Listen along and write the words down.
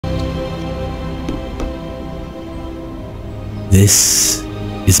This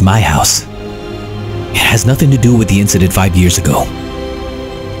is my house. It has nothing to do with the incident 5 years ago.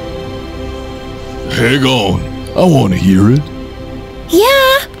 Hang on, I want to hear it.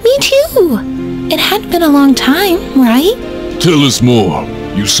 Yeah, me too. It had been a long time, right? Tell us more.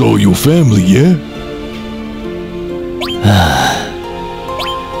 You saw your family, yeah?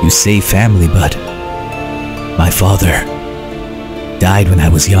 You say family, but my father died when I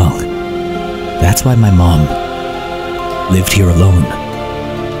was young. That's why my mom lived here alone.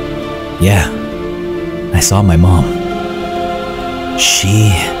 Yeah, I saw my mom.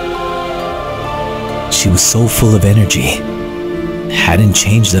 She was so full of energy. Hadn't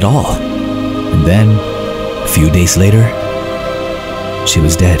changed at all. And then, a few days later, she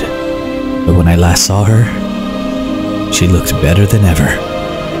was dead. But when I last saw her, she looked better than ever.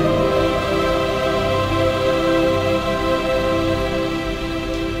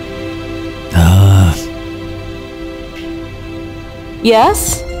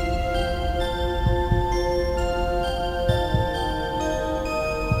 Yes?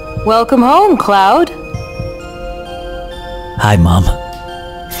 Welcome home, Cloud. Hi, Mom.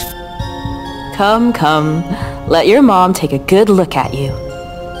 Come, come. Let your mom take a good look at you.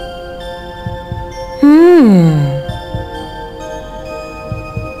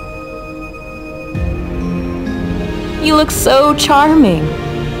 You look so charming.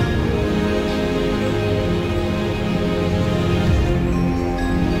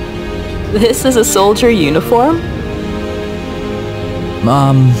 This is a soldier uniform?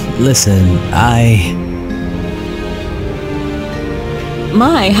 Mom, listen,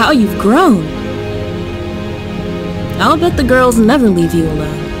 My, how you've grown. I'll bet the girls never leave you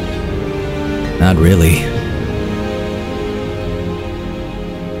alone. Not really.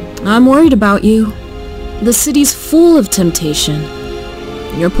 I'm worried about you. The city's full of temptation.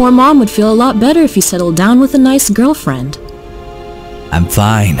 Your poor mom would feel a lot better if you settled down with a nice girlfriend. I'm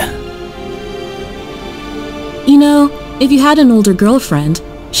fine. You know, if you had an older girlfriend,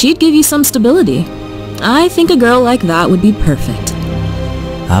 she'd give you some stability. I think a girl like that would be perfect.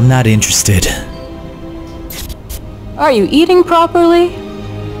 I'm not interested. Are you eating properly?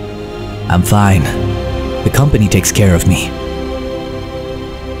 I'm fine. The company takes care of me.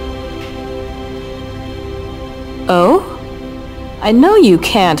 Oh? I know you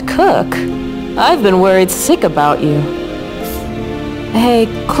can't cook. I've been worried sick about you. Hey,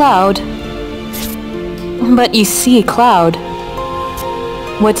 Cloud. But you see, Cloud.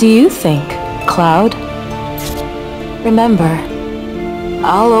 What do you think, Cloud? Remember,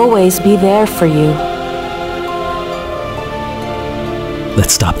 I'll always be there for you.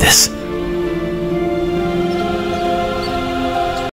 Let's stop this.